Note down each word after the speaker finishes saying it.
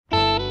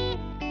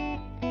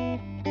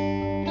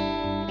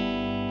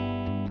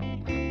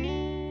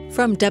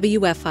From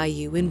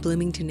WFIU in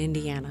Bloomington,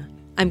 Indiana,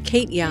 I'm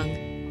Kate Young,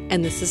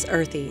 and this is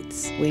Earth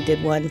Eats. We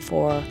did one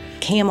for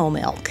camel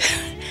milk.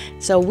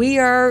 So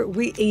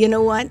you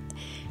know what?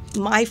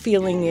 My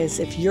feeling is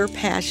if you're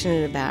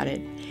passionate about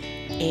it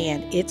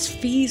and it's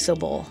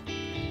feasible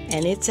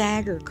and it's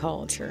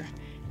agriculture,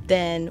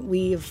 then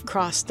we've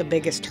crossed the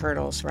biggest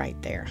hurdles right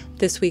there.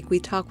 This week we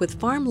talk with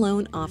Farm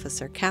Loan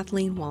Officer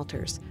Kathleen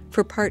Walters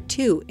for part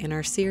 2 in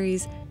our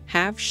series,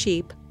 Have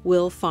Sheep,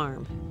 Will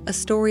Farm, a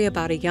story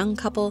about a young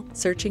couple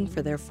searching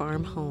for their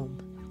farm home.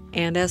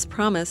 And as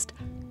promised,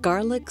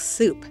 garlic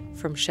soup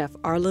from Chef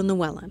Arlen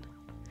Llewellyn.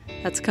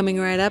 That's coming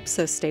right up,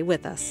 so stay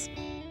with us.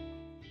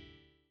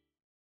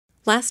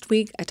 Last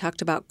week I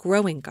talked about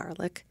growing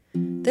garlic.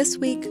 This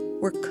week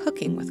we're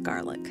cooking with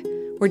garlic.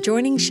 We're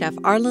joining Chef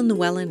Arlen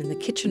Llewellyn in the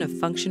kitchen of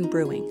Function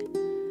Brewing.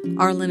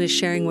 Arlen is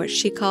sharing what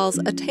she calls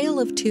a tale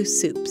of two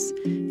soups.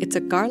 It's a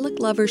garlic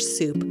lover's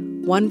soup.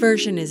 One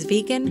version is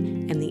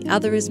vegan and the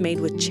other is made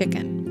with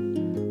chicken.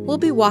 We'll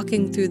be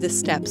walking through the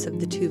steps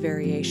of the two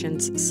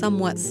variations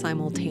somewhat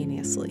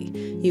simultaneously.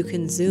 You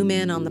can zoom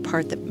in on the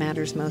part that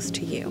matters most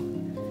to you.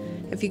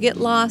 If you get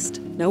lost,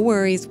 no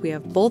worries, we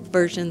have both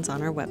versions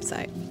on our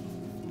website.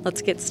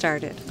 Let's get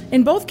started.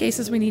 In both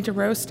cases, we need to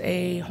roast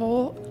a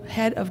whole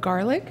head of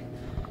garlic.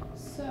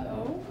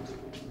 So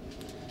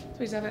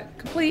we just have a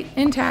complete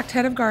intact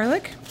head of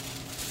garlic.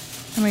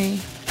 And we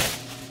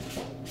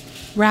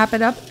wrap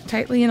it up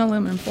tightly in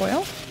aluminum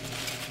foil.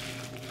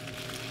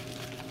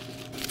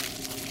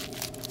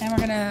 And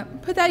we're going to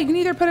put that, you can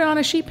either put it on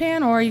a sheet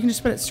pan or you can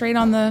just put it straight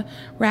on the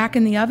rack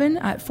in the oven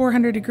at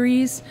 400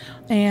 degrees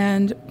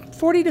and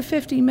 40 to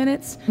 50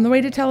 minutes. And the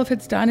way to tell if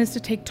it's done is to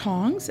take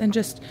tongs and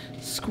just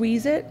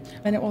squeeze it,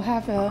 and it will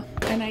have a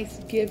nice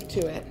give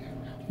to it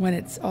when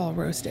it's all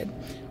roasted.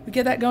 We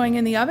get that going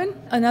in the oven.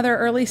 Another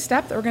early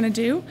step that we're going to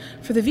do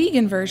for the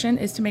vegan version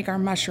is to make our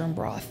mushroom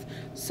broth.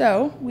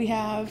 So we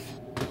have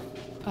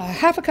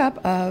half a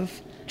cup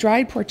of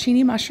dried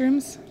porcini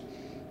mushrooms,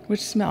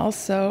 which smells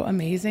so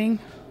amazing.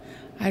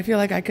 I feel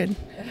like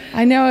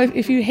I know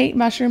if you hate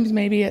mushrooms,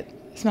 maybe it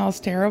smells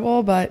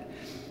terrible, but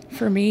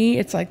for me,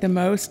 it's like the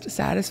most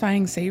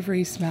satisfying,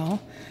 savory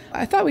smell.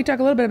 I thought we'd talk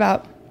a little bit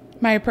about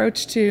my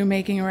approach to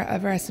making a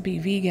recipe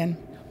vegan.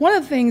 One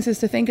of the things is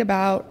to think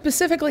about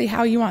specifically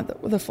how you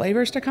want the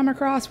flavors to come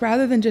across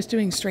rather than just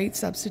doing straight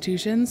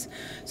substitutions.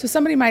 So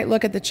somebody might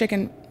look at the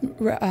chicken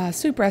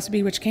soup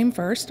recipe, which came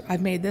first.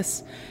 I've made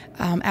this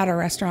at a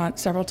restaurant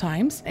several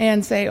times,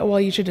 and say, oh,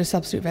 well, you should just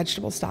substitute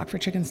vegetable stock for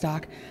chicken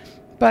stock.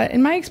 But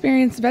in my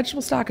experience,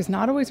 vegetable stock is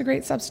not always a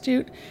great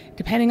substitute.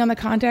 Depending on the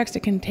context,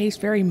 it can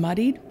taste very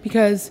muddied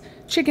because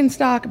chicken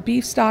stock,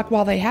 beef stock,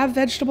 while they have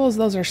vegetables,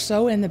 those are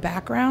so in the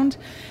background.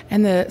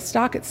 And the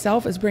stock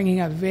itself is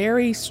bringing a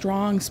very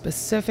strong,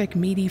 specific,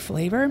 meaty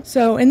flavor.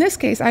 So in this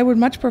case, I would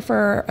much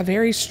prefer a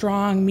very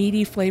strong,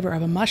 meaty flavor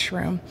of a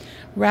mushroom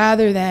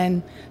rather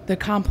than the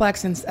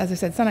complex and, as I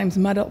said, sometimes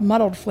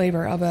muddled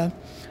flavor of a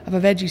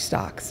veggie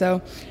stock.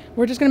 So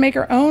we're just going to make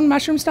our own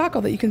mushroom stock,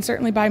 although you can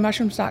certainly buy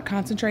mushroom stock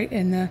concentrate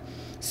in the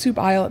soup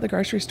aisle at the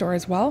grocery store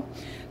as well.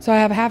 So I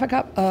have half a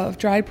cup of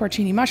dried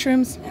porcini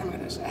mushrooms. And I'm going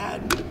to just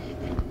add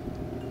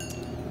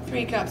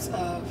 3 cups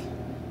of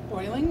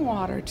boiling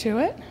water to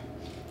it.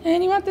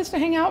 And you want this to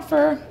hang out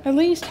for at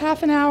least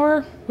half an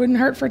hour. Wouldn't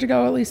hurt for it to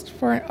go at least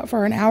for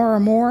an hour or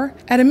more.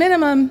 At a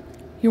minimum,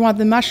 you want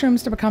the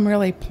mushrooms to become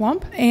really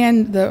plump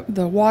and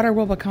the water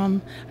will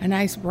become a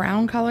nice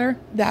brown color.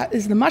 That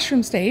is the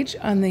mushroom stage.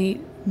 On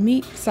the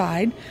meat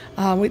side,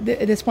 at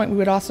this point we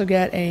would also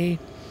get a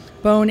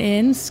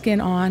bone-in,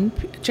 skin-on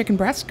chicken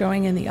breast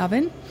going in the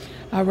oven,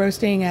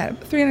 roasting at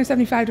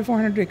 375 to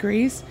 400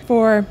 degrees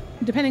for,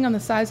 depending on the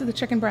size of the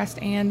chicken breast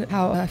and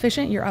how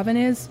efficient your oven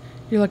is,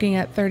 you're looking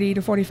at 30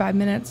 to 45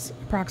 minutes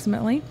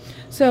approximately.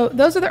 So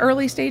those are the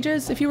early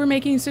stages. If you were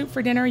making soup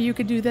for dinner, you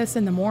could do this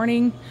in the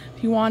morning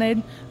if you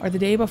wanted, or the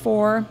day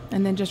before,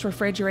 and then just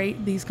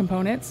refrigerate these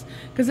components,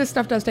 because this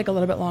stuff does take a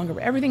little bit longer,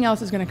 but everything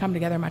else is going to come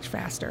together much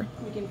faster.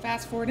 We can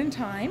fast forward in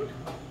time.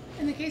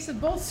 In the case of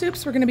both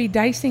soups, we're going to be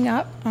dicing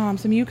up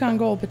some Yukon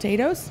Gold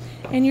potatoes,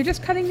 and you're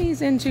just cutting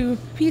these into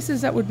pieces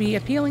that would be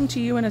appealing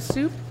to you in a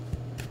soup.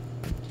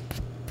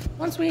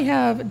 Once we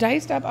have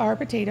diced up our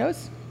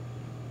potatoes,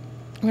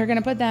 we're going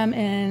to put them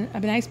in a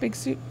nice big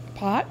soup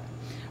pot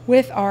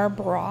with our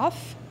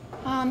broth.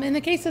 In the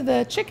case of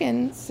the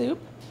chicken soup,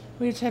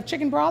 we just have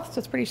chicken broth, so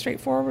it's pretty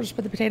straightforward. We'll just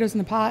put the potatoes in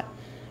the pot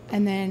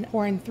and then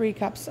pour in 3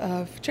 cups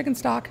of chicken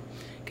stock.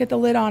 Get the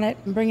lid on it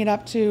and bring it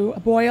up to a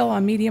boil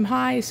on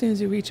medium-high. As soon as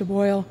you reach a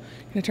boil,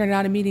 you're going to turn it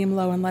on to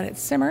medium-low and let it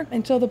simmer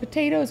until the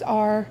potatoes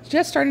are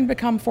just starting to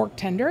become fork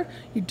tender.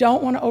 You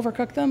don't want to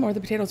overcook them or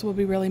the potatoes will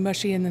be really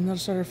mushy and then they'll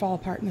sort of fall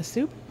apart in the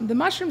soup. The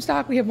mushroom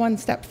stock, we have one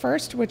step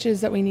first, which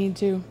is that we need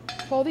to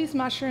pull these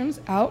mushrooms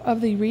out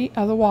of the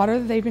water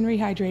that they've been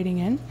rehydrating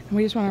in. And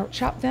we just want to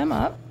chop them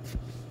up.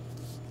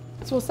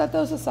 So we'll set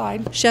those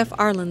aside. Chef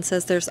Arlen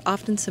says there's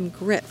often some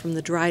grit from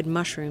the dried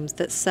mushrooms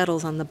that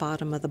settles on the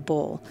bottom of the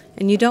bowl,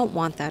 and you don't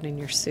want that in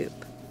your soup.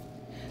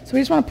 So we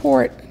just want to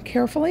pour it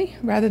carefully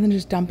rather than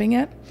just dumping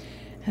it.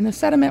 And the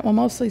sediment will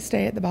mostly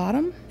stay at the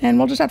bottom. And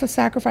we'll just have to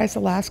sacrifice the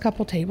last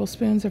couple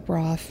tablespoons of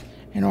broth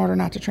in order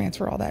not to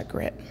transfer all that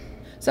grit.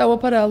 So we'll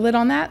put a lid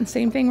on that, and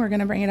same thing, we're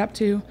gonna bring it up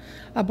to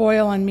a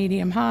boil on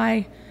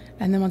medium-high,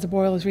 and then once the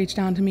boil is reached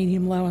down to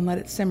medium-low, and let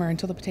it simmer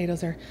until the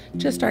potatoes are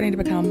just starting to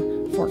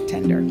become fork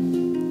tender.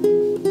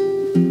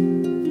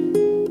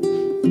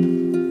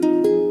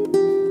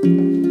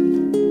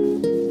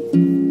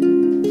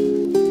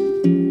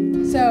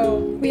 So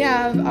we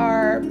have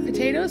our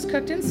potatoes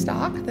cooked in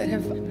stock that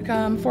have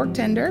become fork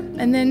tender,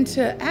 and then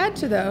to add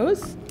to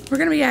those, we're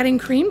going to be adding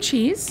cream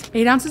cheese,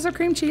 8 ounces of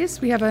cream cheese.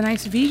 We have a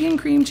nice vegan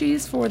cream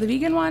cheese for the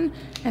vegan one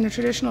and a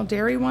traditional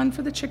dairy one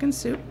for the chicken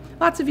soup.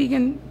 Lots of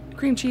vegan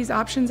cream cheese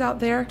options out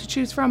there to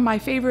choose from. My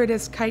favorite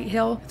is Kite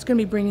Hill. It's going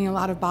to be bringing a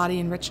lot of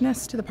body and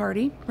richness to the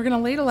party. We're going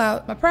to ladle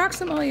out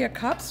approximately a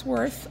cup's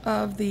worth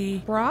of the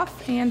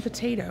broth and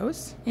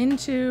potatoes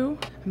into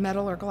a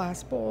metal or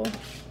glass bowl,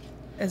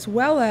 as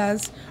well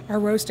as our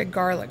roasted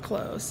garlic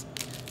cloves.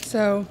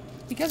 So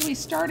because we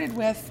started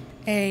with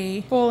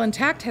a full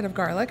intact head of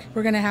garlic,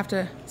 we're going to have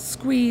to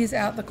squeeze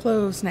out the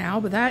cloves now,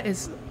 but that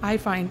is, I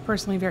find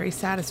personally, very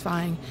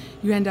satisfying.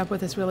 You end up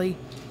with this really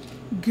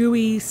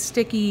gooey,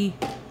 sticky,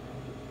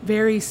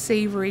 very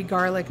savory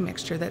garlic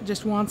mixture that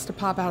just wants to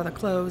pop out of the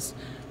cloves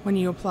when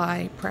you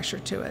apply pressure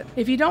to it.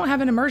 If you don't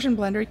have an immersion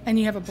blender and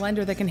you have a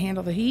blender that can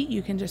handle the heat,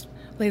 you can just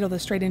ladle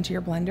this straight into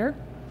your blender.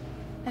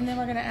 And then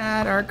we're going to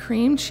add our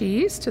cream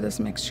cheese to this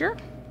mixture.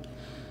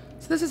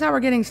 So this is how we're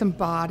getting some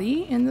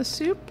body in the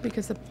soup,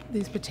 because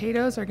these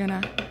potatoes are going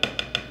to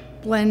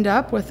blend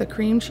up with the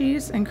cream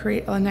cheese and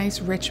create a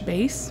nice rich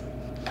base,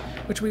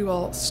 which we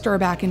will stir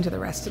back into the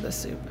rest of the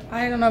soup.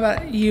 I don't know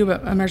about you,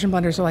 but immersion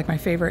blenders are like my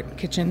favorite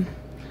kitchen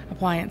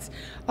appliance.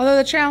 Although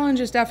the challenge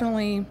is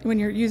definitely, when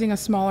you're using a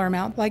smaller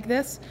amount like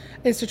this,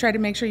 is to try to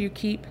make sure you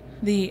keep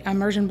the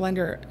immersion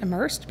blender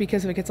immersed,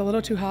 because if it gets a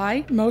little too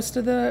high, most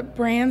of the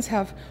brands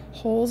have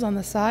holes on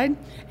the side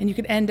and you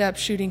could end up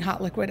shooting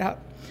hot liquid out.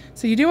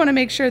 So you do want to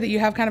make sure that you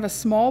have kind of a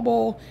small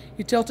bowl,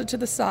 you tilt it to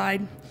the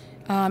side,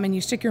 and you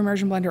stick your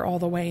immersion blender all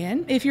the way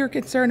in. If you're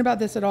concerned about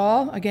this at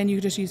all, again, you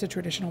just use a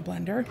traditional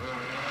blender.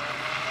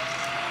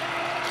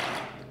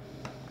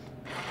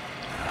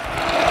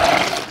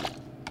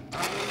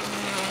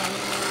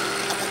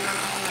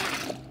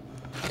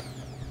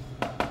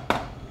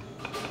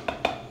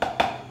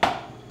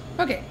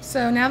 Okay,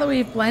 so now that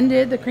we've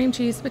blended the cream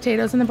cheese,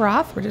 potatoes, and the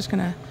broth, we're just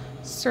gonna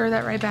stir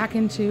that right back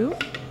into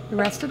the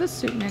rest of the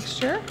soup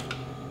mixture.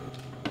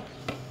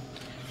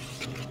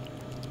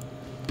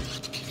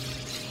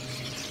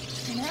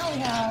 And now we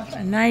have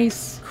a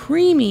nice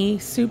creamy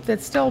soup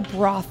that's still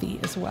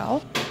brothy as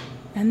well.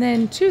 And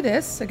then to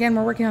this, again,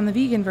 we're working on the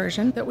vegan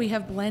version that we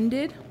have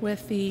blended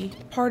with the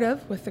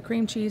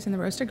cream cheese and the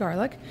roasted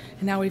garlic.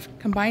 And now we've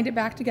combined it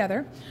back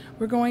together.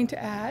 We're going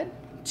to add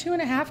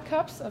 2.5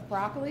 cups of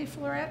broccoli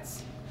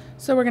florets.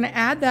 So we're going to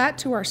add that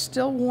to our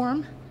still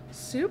warm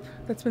soup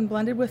that's been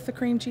blended with the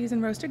cream cheese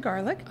and roasted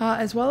garlic.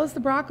 As well as the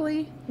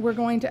broccoli, we're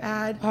going to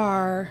add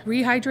our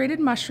rehydrated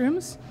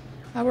mushrooms.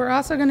 We're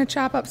also going to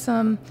chop up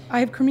I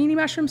have cremini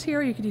mushrooms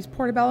here. You could use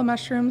portobello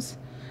mushrooms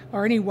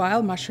or any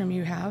wild mushroom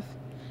you have.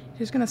 You're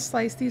just going to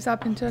slice these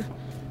up into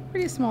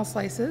pretty small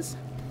slices.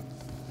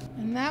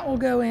 And that will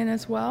go in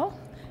as well.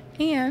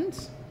 And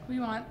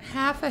we want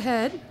half a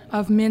head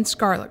of minced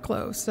garlic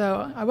cloves.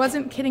 So I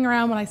wasn't kidding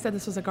around when I said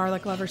this was a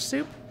garlic lover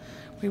soup.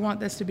 We want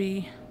this to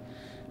be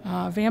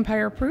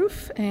vampire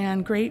proof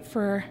and great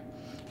for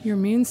your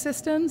immune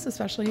systems,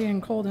 especially in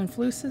cold and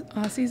flu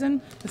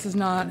season. This is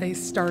not a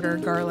starter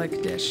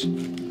garlic dish.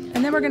 And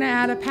then we're going to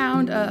add a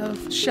pound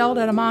of shelled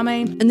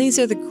edamame. And these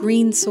are the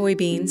green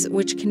soybeans,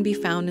 which can be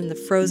found in the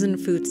frozen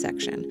food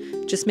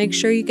section. Just make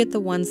sure you get the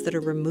ones that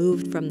are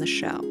removed from the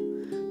shell.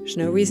 There's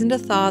no reason to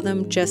thaw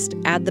them, just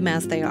add them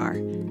as they are.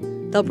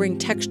 They'll bring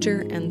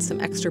texture and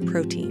some extra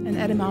protein. And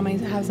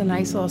edamame has a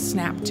nice little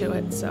snap to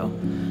it, so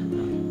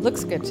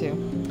Looks good too.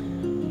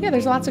 yeah,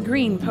 there's lots of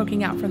green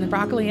poking out from the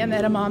broccoli and the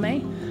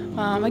edamame.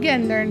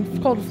 Again,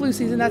 during cold flu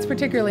season, that's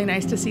particularly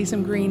nice to see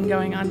some green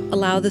going on.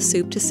 Allow the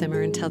soup to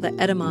simmer until the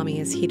edamame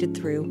is heated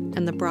through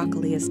and the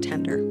broccoli is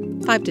tender,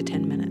 5 to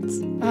 10 minutes.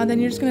 Then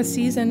you're just going to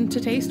season to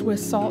taste with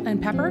salt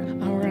and pepper.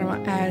 We're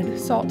going to add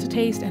salt to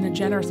taste and a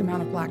generous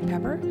amount of black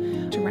pepper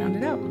to round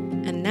it out.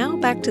 And now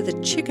back to the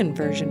chicken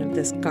version of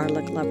this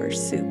garlic lover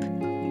soup.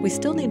 We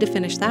still need to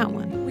finish that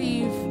one.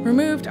 We've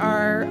removed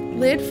our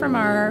lid from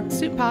our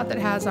soup pot that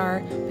has our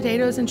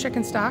potatoes and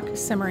chicken stock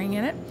simmering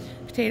in it.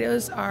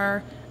 Potatoes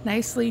are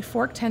nicely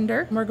fork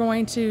tender. We're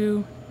going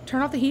to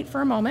turn off the heat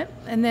for a moment,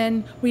 and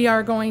then we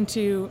are going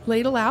to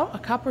ladle out a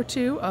cup or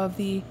two of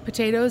the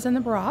potatoes and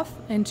the broth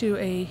into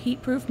a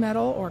heat-proof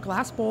metal or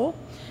glass bowl,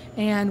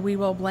 and we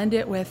will blend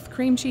it with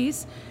cream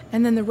cheese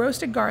and then the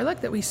roasted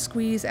garlic that we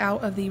squeeze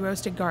out of the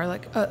roasted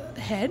garlic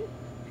head.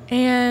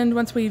 And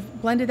once we've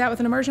blended that with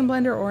an immersion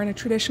blender or in a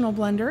traditional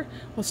blender,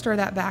 we'll stir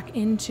that back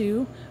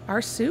into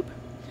our soup.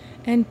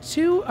 And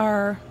to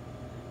our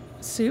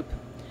soup,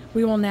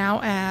 we will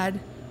now add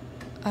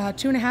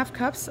 2.5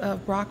 cups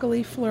of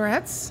broccoli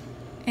florets.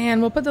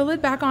 And we'll put the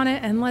lid back on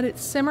it and let it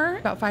simmer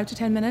about 5 to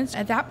 10 minutes.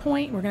 At that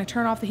point, we're going to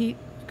turn off the heat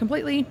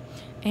completely,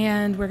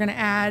 and we're going to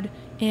add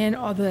in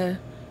all the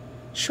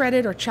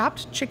shredded or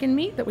chopped chicken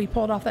meat that we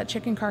pulled off that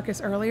chicken carcass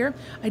earlier.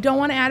 I don't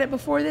want to add it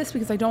before this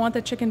because I don't want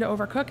the chicken to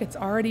overcook. It's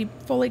already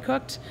fully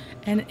cooked,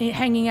 and it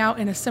hanging out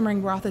in a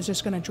simmering broth is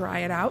just going to dry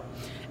it out.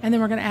 And then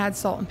we're going to add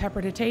salt and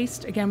pepper to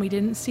taste. Again, we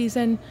didn't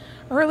season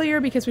earlier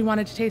because we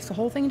wanted to taste the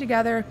whole thing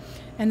together.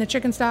 And the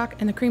chicken stock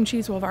and the cream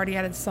cheese will have already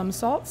added some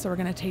salt, so we're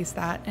going to taste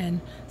that and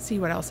see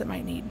what else it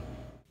might need.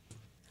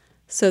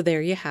 So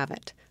there you have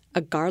it, a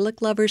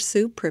garlic lover's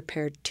soup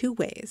prepared 2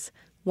 ways,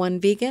 one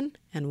vegan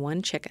and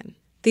one chicken.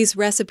 These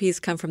recipes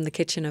come from the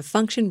kitchen of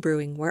Function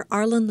Brewing, where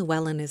Arlen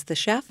Llewellyn is the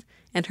chef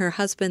and her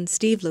husband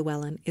Steve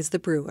Llewellyn is the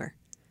brewer.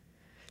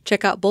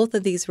 Check out both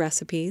of these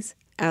recipes,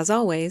 as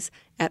always,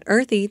 at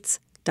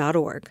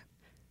eartheats.org.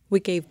 We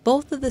gave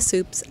both of the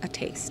soups a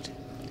taste.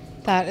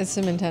 That is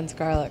some intense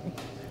garlic.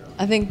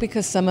 I think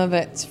because some of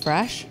it's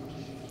fresh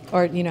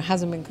or,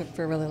 hasn't been cooked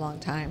for a really long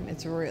time,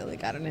 it's really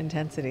got an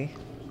intensity.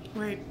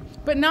 Right.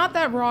 But not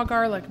that raw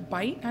garlic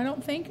bite, I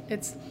don't think.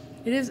 It's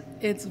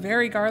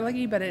very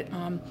garlicky, but it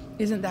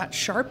isn't that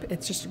sharp.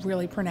 It's just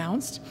really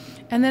pronounced.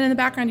 And then in the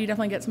background, you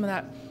definitely get some of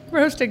that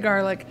roasted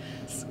garlic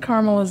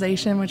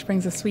caramelization, which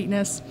brings a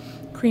sweetness,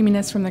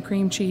 creaminess from the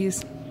cream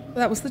cheese.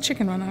 That was the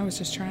chicken one I was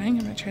just trying.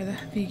 I'm going to try the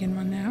vegan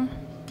one now.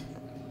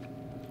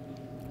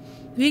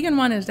 The vegan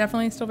one is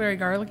definitely still very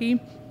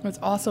garlicky, but it's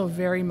also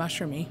very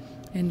mushroomy,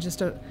 and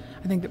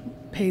I think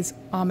it pays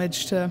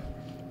homage to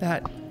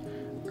that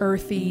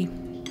earthy,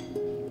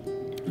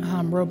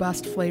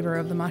 robust flavor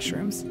of the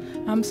mushrooms.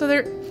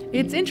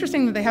 It's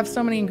interesting that they have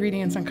so many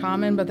ingredients in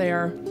common, but they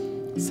are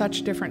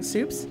such different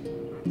soups.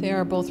 They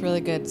are both really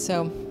good.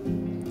 So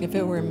if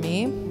it were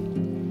me,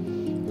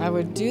 I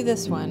would do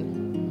this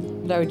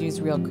one, but I would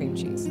use real cream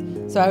cheese.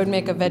 So I would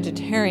make a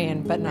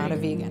vegetarian, but not a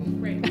vegan.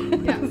 Right.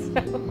 Yes.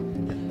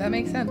 That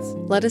makes sense.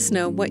 Let us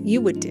know what you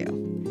would do.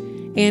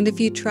 And if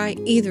you try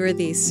either of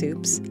these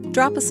soups,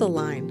 drop us a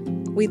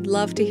line. We'd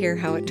love to hear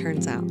how it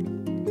turns out.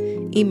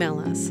 Email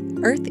us,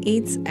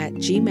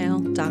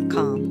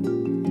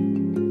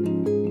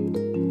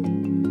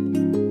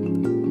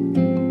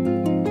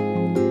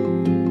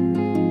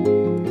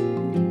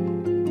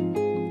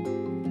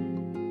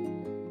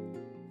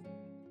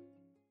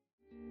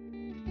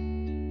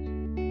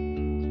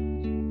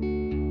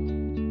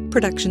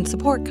 Production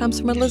support comes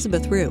from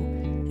Elizabeth Rue,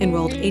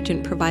 enrolled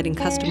agent providing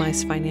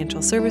customized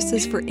financial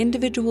services for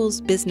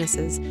individuals,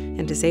 businesses,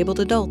 and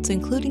disabled adults,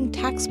 including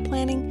tax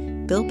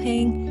planning, bill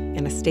paying,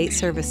 and estate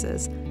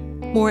services.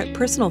 More at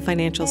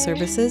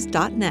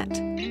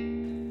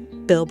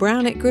personalfinancialservices.net. Bill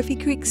Brown at Griffey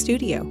Creek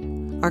Studio,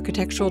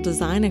 architectural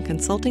design and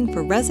consulting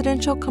for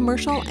residential,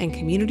 commercial, and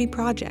community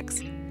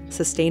projects.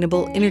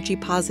 Sustainable, energy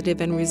positive,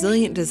 and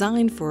resilient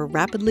design for a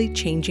rapidly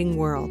changing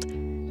world.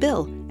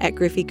 Bill at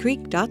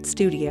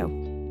griffeycreek.studio.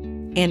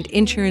 And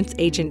insurance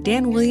agent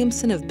Dan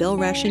Williamson of Bill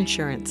Resch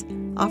Insurance,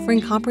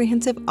 offering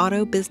comprehensive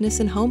auto, business,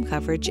 and home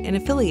coverage in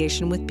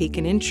affiliation with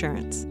Beacon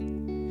Insurance.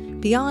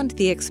 Beyond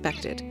the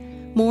expected.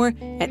 More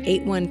at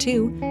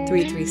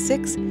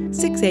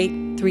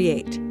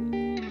 812-336-6838.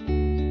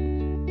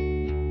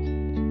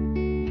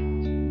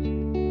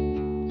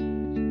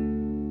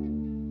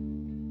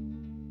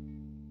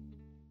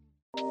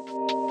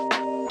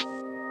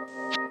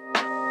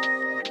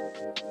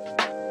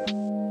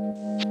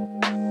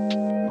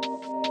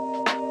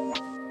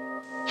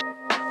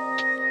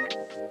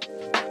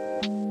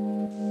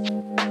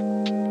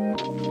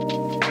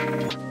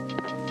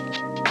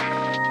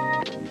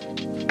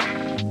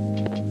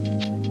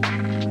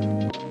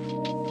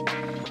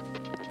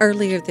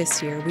 Earlier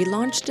this year, we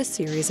launched a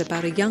series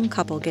about a young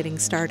couple getting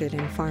started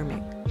in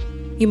farming.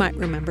 You might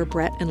remember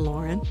Brett and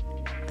Lauren.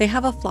 They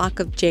have a flock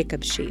of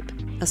Jacob sheep,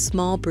 a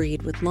small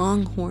breed with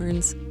long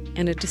horns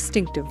and a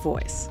distinctive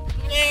voice.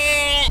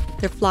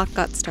 Their flock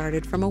got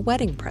started from a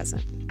wedding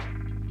present.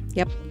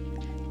 Yep,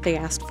 they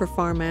asked for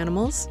farm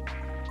animals.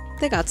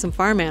 They got some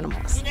farm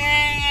animals.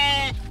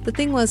 The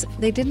thing was,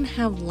 they didn't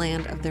have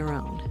land of their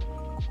own.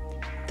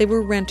 They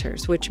were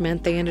renters, which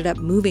meant they ended up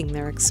moving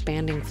their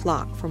expanding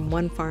flock from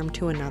one farm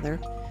to another,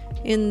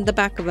 in the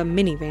back of a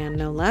minivan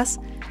no less,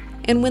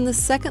 and when the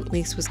second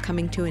lease was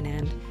coming to an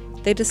end,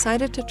 they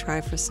decided to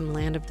try for some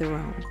land of their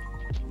own.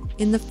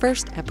 In the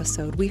first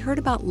episode, we heard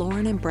about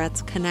Lauren and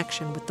Brett's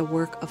connection with the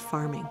work of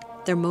farming,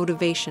 their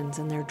motivations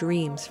and their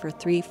dreams for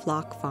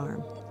 3-flock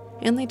farm,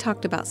 and they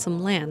talked about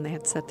some land they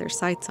had set their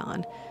sights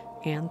on,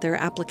 and their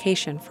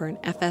application for an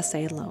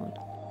FSA loan.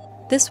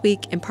 This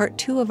week, in part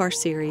 2 of our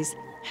series,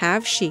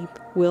 Have Sheep,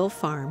 Will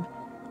Farm,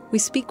 we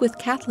speak with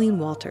Kathleen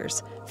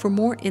Walters for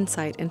more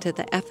insight into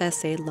the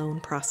FSA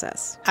loan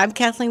process. I'm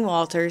Kathleen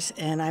Walters,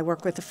 and I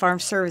work with the Farm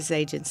Service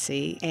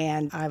Agency,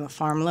 and I'm a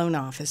farm loan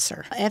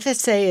officer.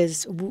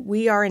 FSA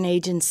we are an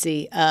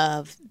agency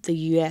of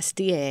the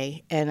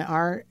USDA, and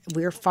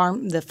we're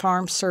the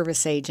Farm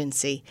Service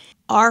Agency.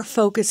 Our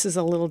focus is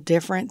a little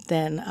different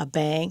than a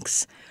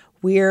bank's.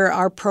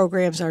 Our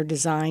programs are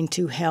designed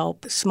to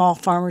help small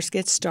farmers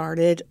get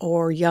started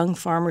or young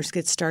farmers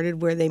get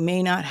started where they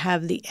may not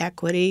have the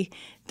equity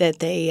that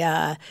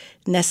they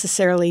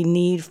necessarily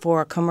need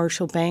for a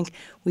commercial bank.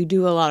 We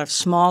do a lot of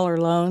smaller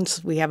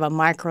loans. We have a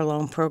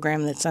microloan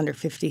program that's under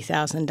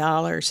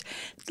 $50,000.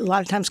 A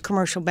lot of times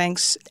commercial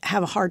banks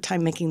have a hard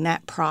time making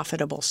that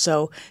profitable,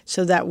 so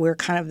that we're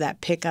kind of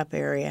that pickup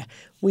area.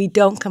 We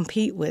don't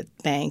compete with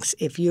banks.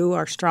 If you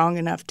are strong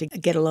enough to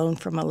get a loan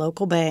from a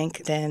local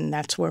bank, then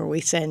that's where we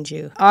send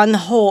you. On the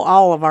whole,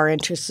 all of our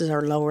interests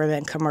are lower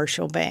than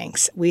commercial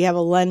banks. We have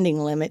a lending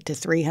limit to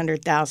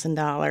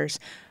 $300,000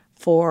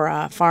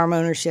 for farm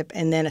ownership,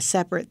 and then a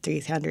separate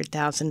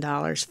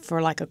 $300,000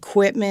 for like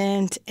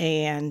equipment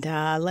and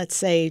let's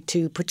say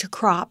to put your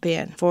crop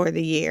in for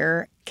the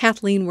year.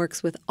 Kathleen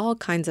works with all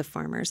kinds of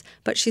farmers,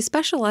 but she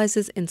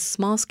specializes in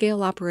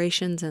small-scale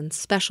operations and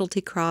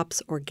specialty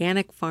crops,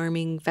 organic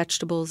farming,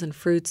 vegetables and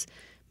fruits,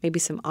 maybe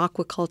some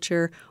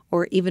aquaculture,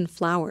 or even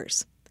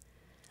flowers.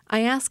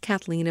 I asked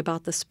Kathleen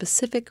about the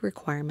specific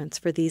requirements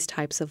for these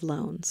types of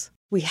loans.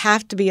 We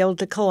have to be able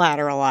to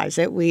collateralize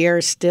it. We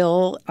are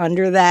still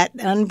under that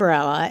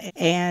umbrella,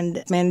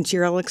 and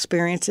managerial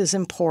experience is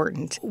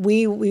important.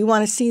 We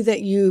want to see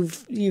that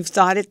you've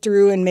thought it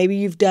through, and maybe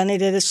you've done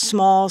it at a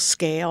small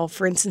scale.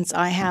 For instance,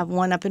 I have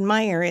one up in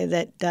my area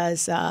that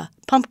does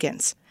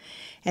pumpkins,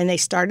 and they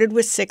started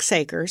with 6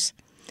 acres.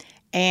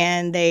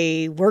 And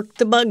they worked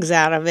the bugs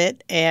out of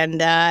it and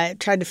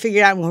tried to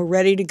figure it out, and we're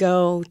ready to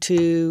go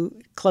to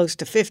close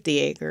to 50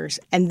 acres.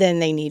 And then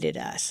they needed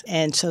us.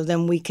 And so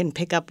then we can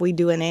we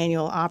do an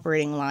annual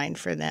operating line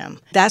for them.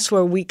 That's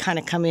where we kind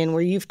of come in,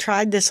 where you've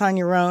tried this on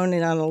your own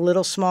and on a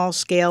little small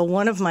scale.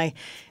 One of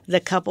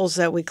the couples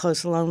that we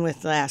closed a loan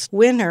with last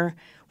winter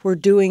were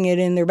doing it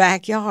in their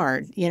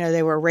backyard. You know,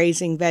 they were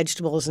raising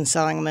vegetables and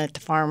selling them at the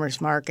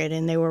farmer's market,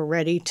 and they were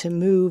ready to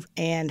move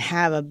and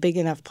have a big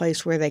enough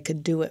place where they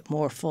could do it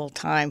more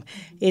full-time.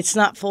 It's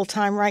not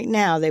full-time right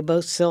now. They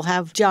both still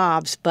have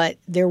jobs, but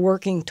they're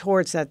working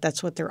towards that.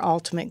 That's what their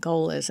ultimate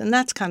goal is, and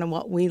that's kind of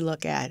what we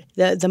look at.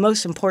 The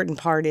most important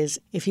part is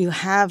if you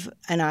have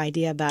an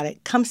idea about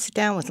it, come sit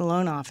down with a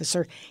loan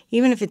officer,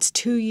 even if it's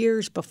 2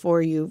 years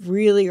before you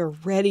really are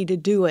ready to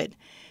do it,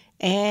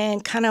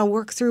 and kind of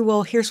work through,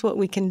 well, here's what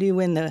we can do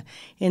in the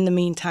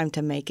meantime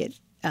to make it,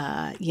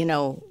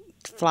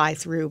 fly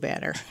through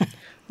better.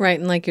 Right,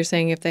 and like you're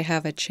saying, if they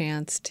have a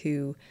chance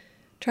to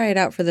try it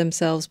out for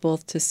themselves,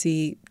 both to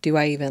see, do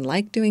I even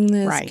like doing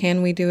this? Right.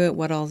 Can we do it?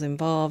 What all's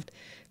involved?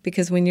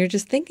 Because when you're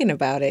just thinking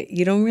about it,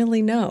 you don't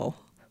really know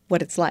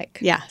what it's like.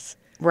 Yes.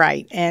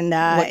 Right. And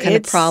what kind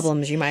of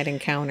problems you might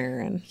encounter.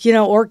 And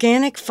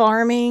organic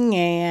farming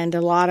and a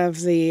lot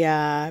of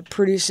the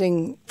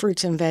producing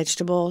fruits and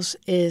vegetables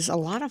is a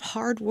lot of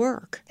hard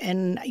work.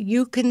 And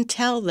you can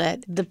tell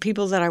that the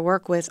people that I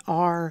work with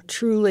are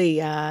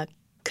truly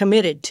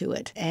committed to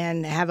it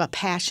and have a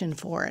passion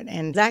for it.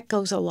 And that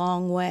goes a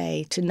long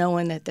way to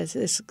knowing that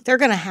they're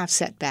going to have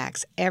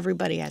setbacks.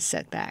 Everybody has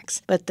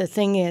setbacks. But the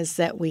thing is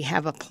that we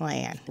have a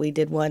plan. We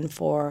did one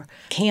for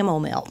camel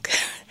milk.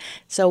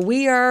 So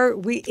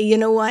you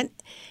know what?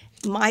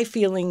 My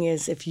feeling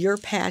is if you're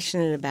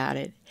passionate about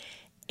it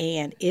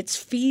and it's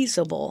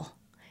feasible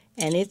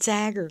and it's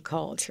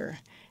agriculture,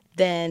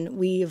 then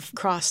we've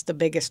crossed the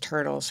biggest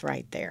hurdles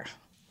right there.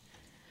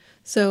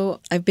 So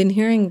I've been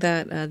hearing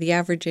that the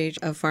average age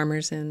of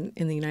farmers in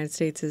the United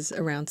States is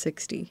around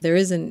 60. There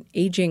is an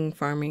aging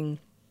farming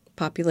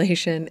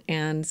population,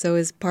 and so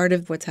as part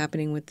of what's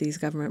happening with these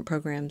government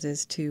programs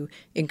is to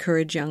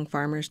encourage young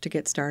farmers to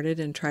get started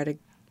and try to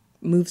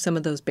move some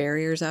of those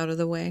barriers out of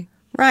the way.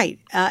 Right,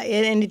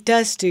 and it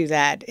does do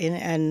that,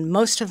 and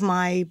most of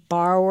my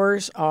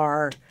borrowers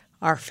are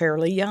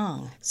fairly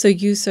young. So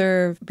you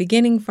serve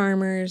beginning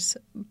farmers,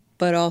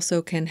 but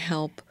also can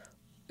help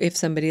if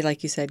somebody,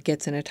 like you said,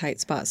 gets in a tight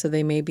spot. So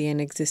they may be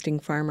an existing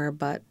farmer,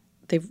 but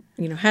they've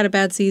had a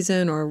bad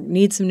season or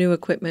need some new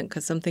equipment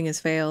because something has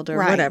failed or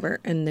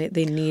whatever, and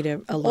they need a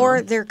loan.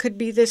 Or there could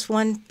be this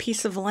one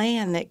piece of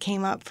land that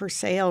came up for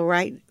sale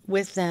right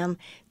with them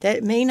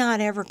that may not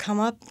ever come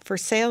up for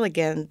sale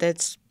again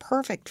that's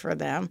perfect for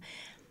them,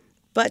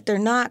 but they're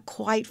not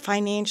quite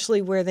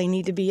financially where they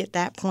need to be at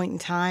that point in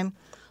time.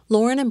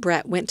 Lauren and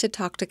Brett went to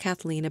talk to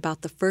Kathleen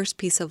about the first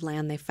piece of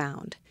land they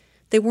found.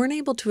 They weren't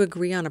able to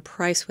agree on a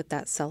price with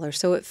that seller,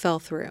 so it fell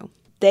through.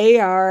 They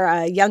are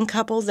a young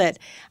couple that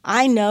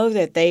I know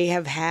that they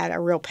have had a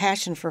real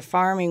passion for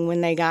farming. When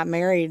they got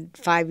married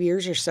 5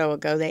 years or so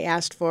ago, they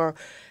asked for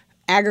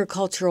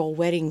agricultural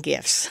wedding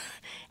gifts,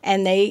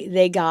 and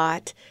they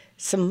got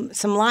some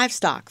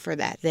livestock for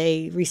that.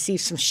 They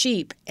received some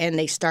sheep, and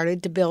they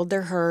started to build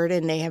their herd,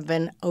 and they have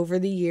been, over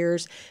the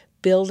years,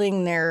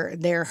 building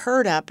their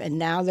herd up, and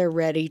now they're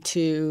ready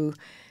to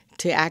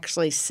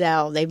actually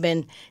sell. They've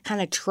been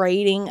kind of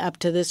trading up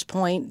to this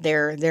point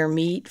their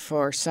meat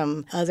for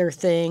some other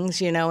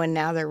things, and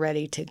now they're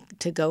ready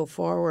to go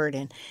forward.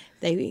 And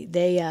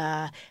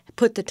they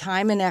put the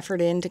time and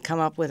effort in to come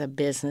up with a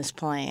business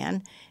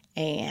plan.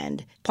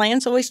 And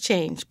plans always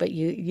change, but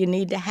you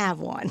need to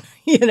have one,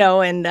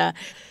 and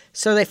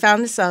So they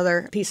found this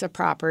other piece of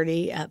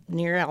property up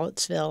near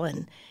Ellettsville, and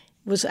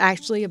it was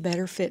actually a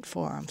better fit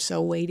for them.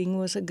 So waiting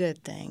was a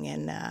good thing.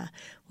 And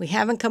we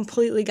haven't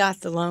completely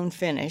got the loan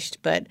finished,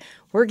 but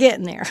we're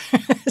getting there.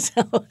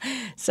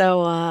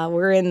 So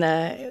we're in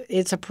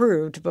it's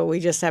approved, but we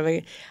just have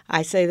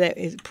I say that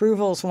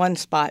approval is one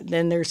spot,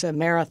 then there's a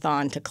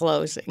marathon to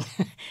closing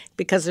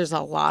because there's a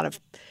lot of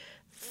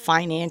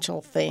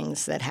financial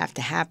things that have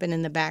to happen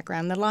in the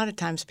background that a lot of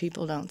times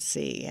people don't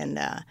see. And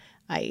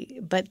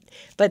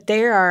but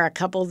there are a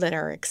couple that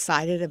are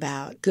excited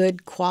about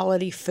good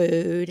quality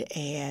food,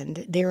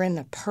 and they're in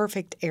the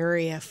perfect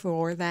area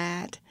for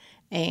that.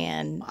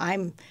 And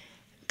I'm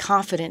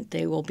confident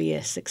they will be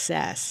a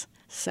success.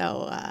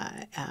 So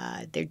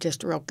they're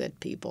just real good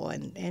people,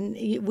 and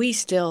we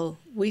still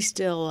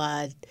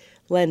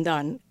lend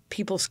on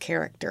people's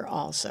character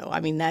also. I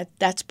mean,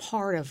 that's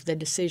part of the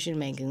decision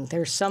making.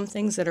 There's some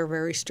things that are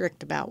very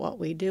strict about what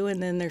we do,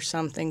 and then there's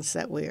some things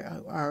that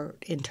are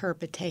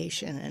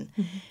interpretation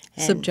and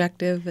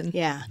subjective. And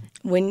yeah,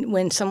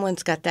 when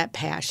someone's got that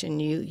passion,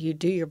 you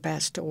do your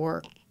best to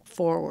work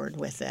forward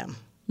with them.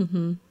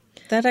 Mm-hmm.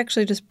 That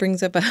actually just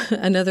brings up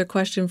another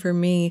question for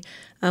me.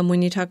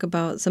 When you talk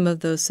about some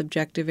of those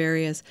subjective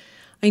areas,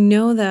 I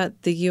know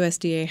that the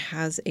USDA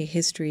has a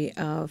history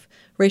of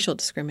racial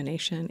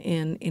discrimination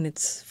in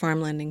its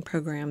farm lending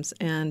programs,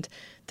 and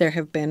there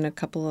have been a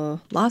couple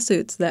of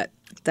lawsuits that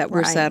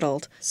were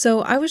settled.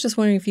 So I was just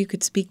wondering if you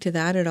could speak to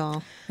that at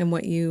all and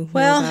what you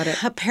know about it.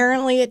 Well,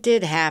 apparently it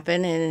did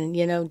happen,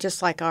 and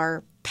just like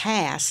our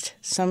past,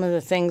 some of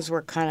the things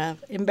we're kind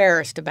of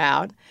embarrassed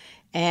about.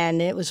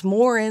 And it was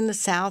more in the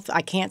South.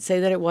 I can't say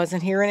that it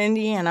wasn't here in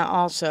Indiana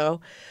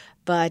also,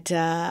 but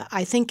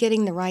I think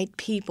getting the right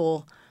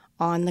people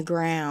on the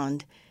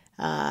ground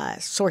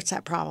sorts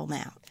that problem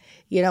out.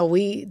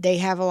 They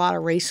have a lot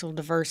of racial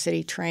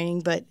diversity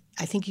training, but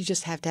I think you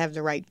just have to have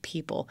the right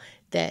people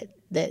that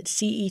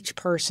see each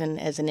person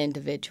as an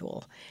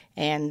individual,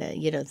 and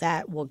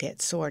that will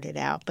get sorted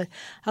out. But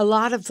a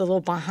lot of the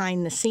little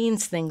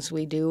behind-the-scenes things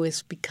we do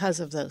is because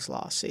of those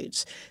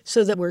lawsuits,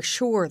 so that we're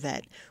sure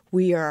that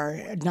we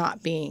are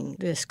not being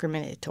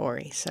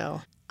discriminatory.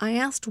 So I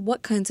asked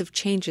what kinds of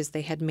changes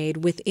they had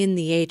made within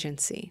the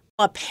agency.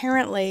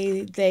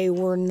 Apparently, they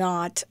were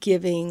not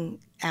giving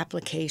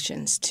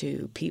applications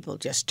to people,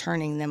 just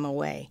turning them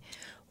away.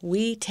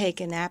 We take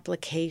an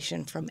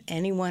application from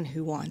anyone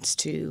who wants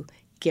to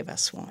give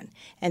us one,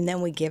 and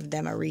then we give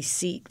them a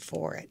receipt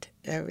for it.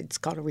 It's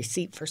called a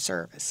receipt for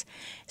service,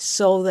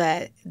 so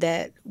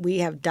that we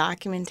have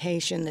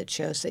documentation that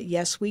shows that,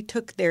 yes, we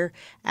took their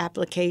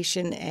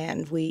application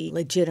and we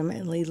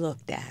legitimately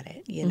looked at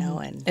it,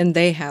 And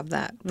they have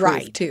that proof,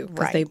 right, too, because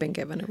right. they've been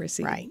given a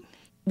receipt. Right.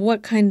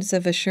 What kinds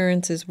of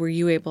assurances were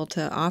you able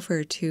to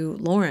offer to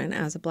Lauren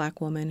as a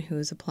Black woman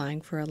who's applying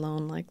for a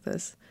loan like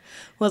this?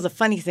 Well, the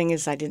funny thing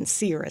is I didn't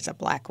see her as a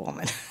Black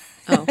woman.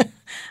 Oh.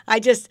 I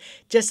just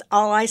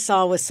all I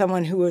saw was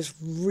someone who was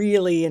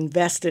really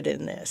invested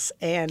in this.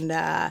 And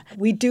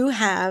we do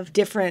have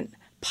different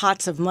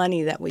pots of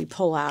money that we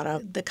pull out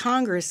of. The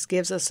Congress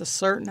gives us a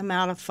certain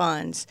amount of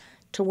funds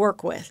to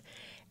work with.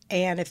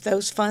 And if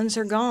those funds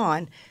are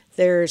gone,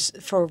 there's,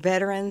 for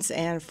veterans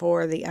and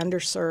for the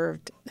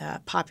underserved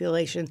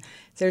population,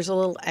 there's a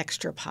little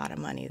extra pot of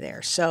money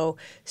there. So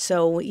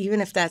even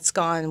if that's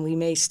gone, we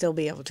may still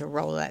be able to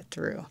roll that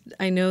through.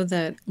 I know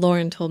that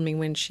Lauren told me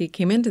when she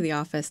came into the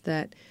office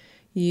that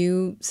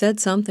you said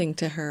something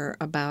to her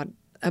about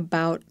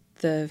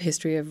the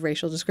history of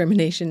racial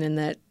discrimination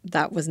and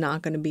that was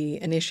not going to be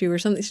an issue or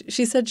something.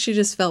 She said she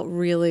just felt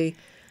really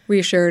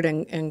reassured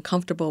and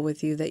comfortable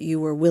with you, that you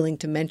were willing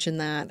to mention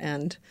that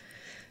and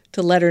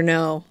to let her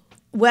know.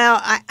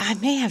 Well, I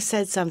may have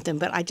said something,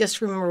 but I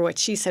just remember what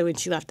she said when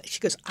she left.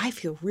 She goes, "I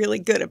feel really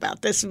good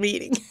about this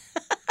meeting."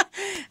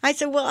 I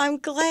said, "Well, I'm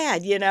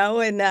glad,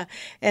 and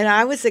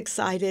I was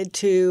excited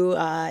to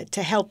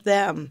help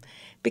them,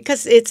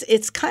 because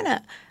it's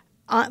kind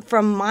of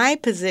from my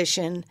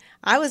position.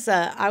 I was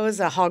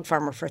a hog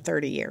farmer for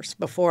 30 years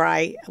before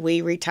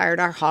we retired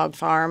our hog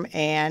farm,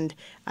 and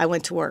I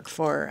went to work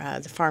for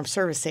the Farm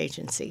Service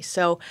Agency.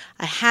 So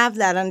I have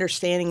that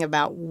understanding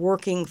about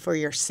working for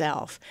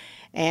yourself,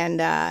 and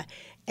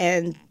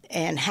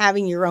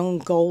having your own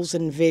goals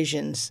and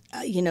visions,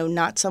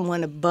 not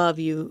someone above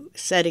you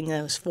setting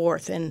those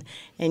forth, and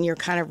you're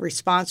kind of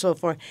responsible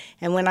for it.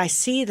 And when I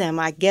see them,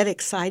 I get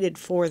excited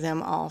for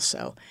them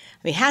also. I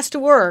mean, it has to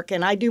work,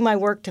 and I do my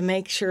work to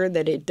make sure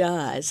that it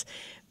does,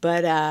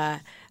 but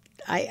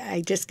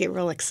I just get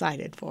real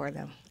excited for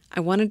them. I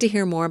wanted to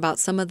hear more about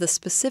some of the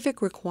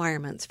specific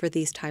requirements for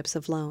these types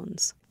of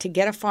loans. To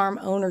get a farm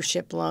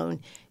ownership loan,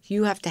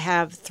 you have to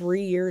have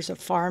 3 years of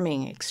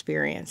farming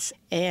experience.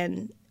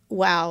 And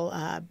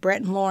while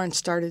Brett and Lauren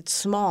started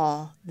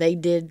small, they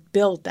did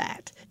build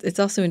that. It's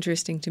also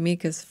interesting to me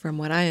because from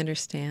what I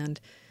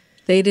understand,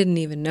 they didn't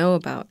even know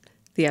about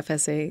the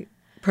FSA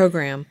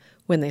program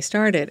when they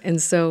started. And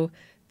so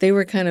they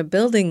were kind of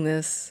building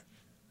this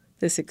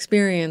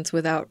experience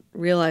without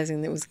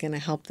realizing that it was going to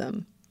help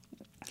them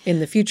in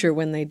the future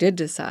when they did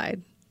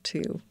decide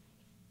to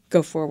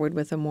go forward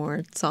with a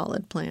more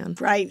solid plan.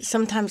 Right.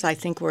 Sometimes I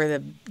think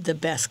we're the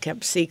best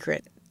kept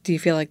secret. Do you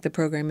feel like the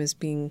program is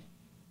being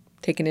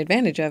taken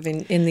advantage of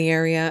in the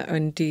area,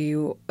 and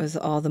does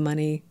all the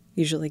money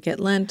usually get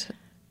lent?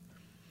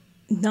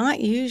 Not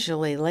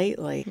usually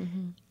lately.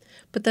 Mm-hmm.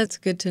 But that's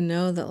good to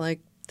know that,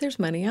 like, there's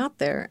money out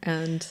there,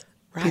 and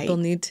Right. people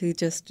need to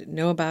just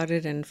know about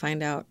it and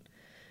find out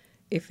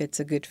if it's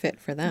a good fit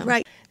for them.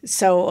 Right.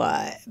 So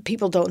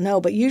people don't know,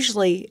 but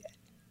usually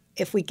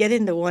if we get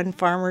into one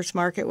farmer's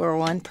market where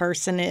one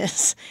person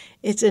is,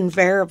 it's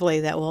invariably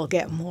that we'll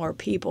get more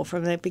people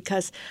from it,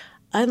 because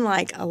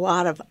unlike a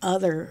lot of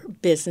other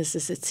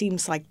businesses, it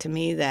seems like to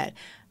me that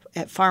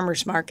at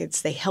farmers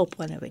markets they help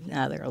one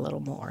another a little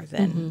more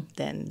than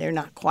they're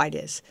not quite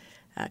as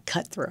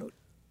cutthroat.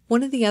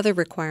 One of the other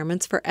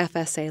requirements for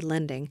FSA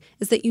lending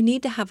is that you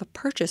need to have a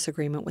purchase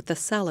agreement with the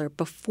seller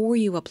before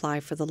you apply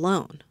for the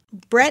loan.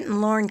 Brett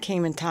and Lauren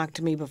came and talked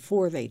to me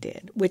before they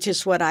did, which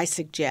is what I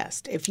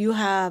suggest. If you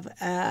have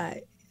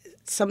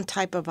some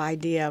type of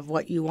idea of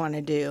what you want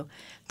to do,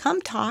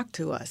 come talk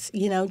to us.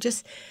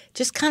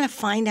 Just kind of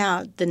find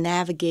out the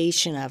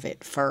navigation of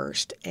it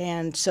first.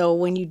 And so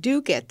when you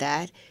do get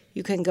that,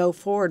 you can go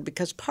forward,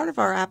 because part of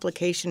our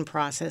application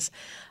process,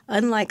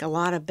 unlike a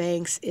lot of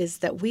banks, is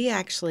that we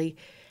actually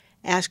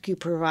ask you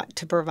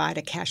to provide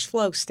a cash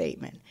flow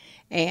statement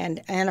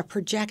and a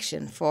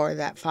projection for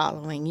that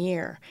following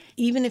year,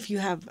 even if you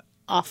have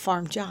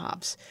off-farm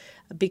jobs.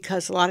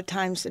 Because a lot of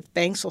times if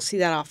banks will see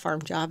that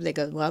off-farm job, they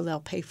go, well, they'll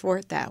pay for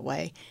it that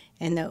way.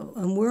 And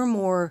we're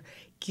more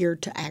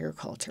geared to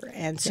agriculture.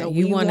 And so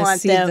you we want to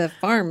see the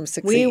farm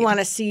succeed. We want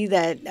to see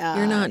that.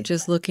 You're not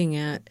just looking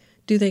at,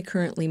 do they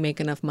currently make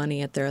enough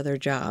money at their other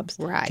jobs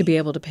Right. to be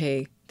able to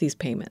pay these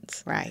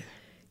payments? Right.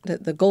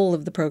 The goal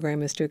of the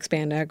program is to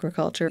expand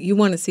agriculture. You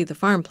want to see the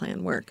farm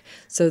plan work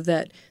so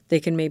that they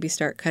can maybe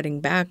start cutting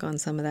back on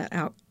some of that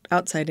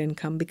outside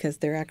income, because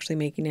they're actually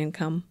making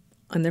income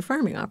on their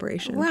farming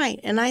operation. Right.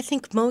 And I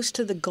think most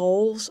of the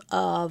goals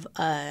of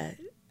a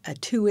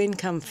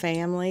two-income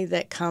family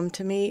that come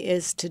to me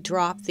is to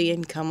drop the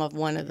income of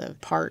one of the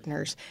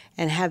partners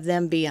and have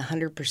them be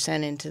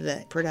 100% into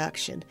the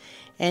production.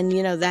 And,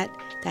 that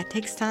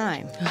takes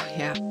time. Oh,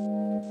 yeah.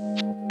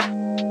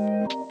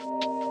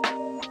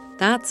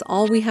 That's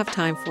all we have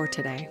time for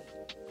today.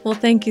 Well,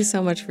 thank you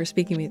so much for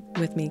speaking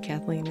with me,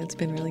 Kathleen. It's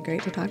been really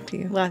great to talk to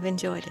you. Well, I've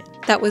enjoyed it.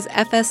 That was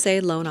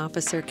FSA Loan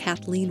Officer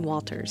Kathleen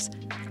Walters.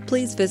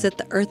 Please visit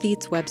the Earth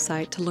Eats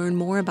website to learn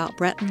more about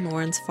Brett and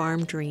Lauren's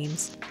farm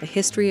dreams, the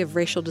history of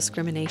racial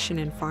discrimination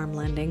in farm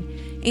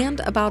lending, and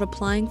about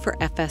applying for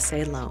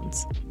FSA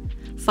loans.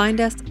 Find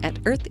us at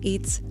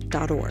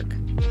eartheats.org.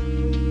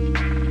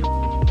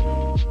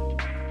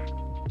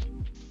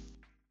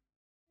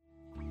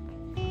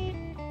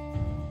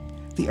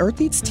 The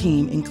Earth Eats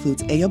team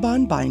includes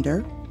Aobon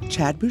Binder,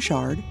 Chad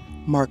Bouchard,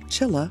 Mark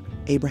Chilla,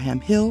 Abraham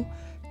Hill,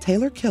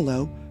 Taylor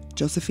Killow,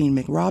 Josephine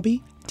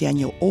McRobbie,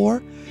 Daniel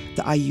Orr,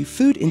 the IU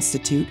Food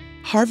Institute,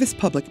 Harvest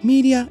Public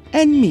Media,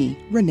 and me,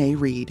 Renee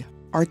Reed.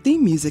 Our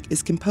theme music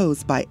is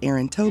composed by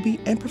Aaron Toby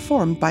and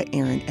performed by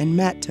Aaron and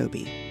Matt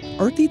Toby.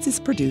 Earth Eats is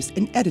produced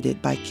and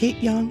edited by Kate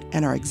Young,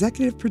 and our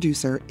executive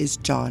producer is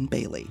John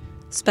Bailey.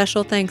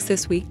 Special thanks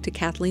this week to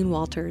Kathleen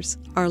Walters,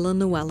 Arlen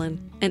Llewellyn,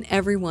 and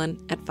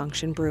everyone at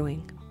Function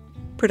Brewing.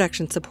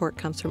 Production support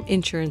comes from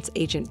insurance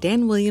agent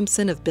Dan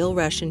Williamson of Bill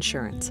Rush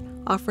Insurance,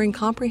 offering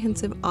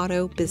comprehensive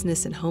auto,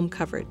 business, and home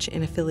coverage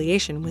in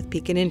affiliation with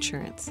Beacon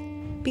Insurance.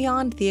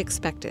 Beyond the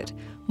expected.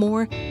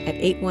 More at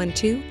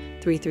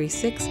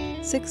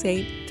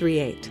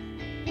 812-336-6838.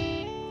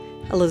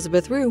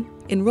 Elizabeth Rue,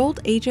 enrolled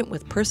agent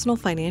with Personal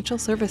Financial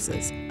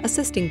Services,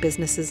 assisting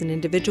businesses and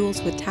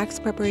individuals with tax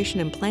preparation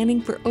and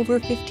planning for over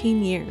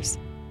 15 years.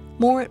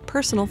 More at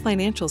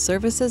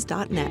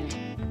personalfinancialservices.net.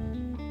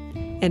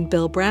 And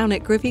Bill Brown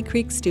at Griffey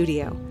Creek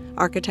Studio,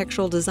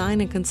 architectural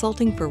design and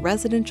consulting for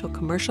residential,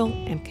 commercial,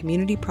 and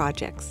community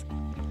projects.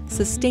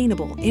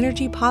 Sustainable,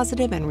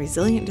 energy-positive, and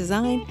resilient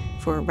design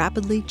for a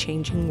rapidly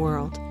changing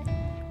world.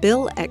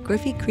 Bill at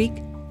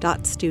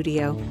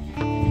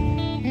griffeycreek.studio.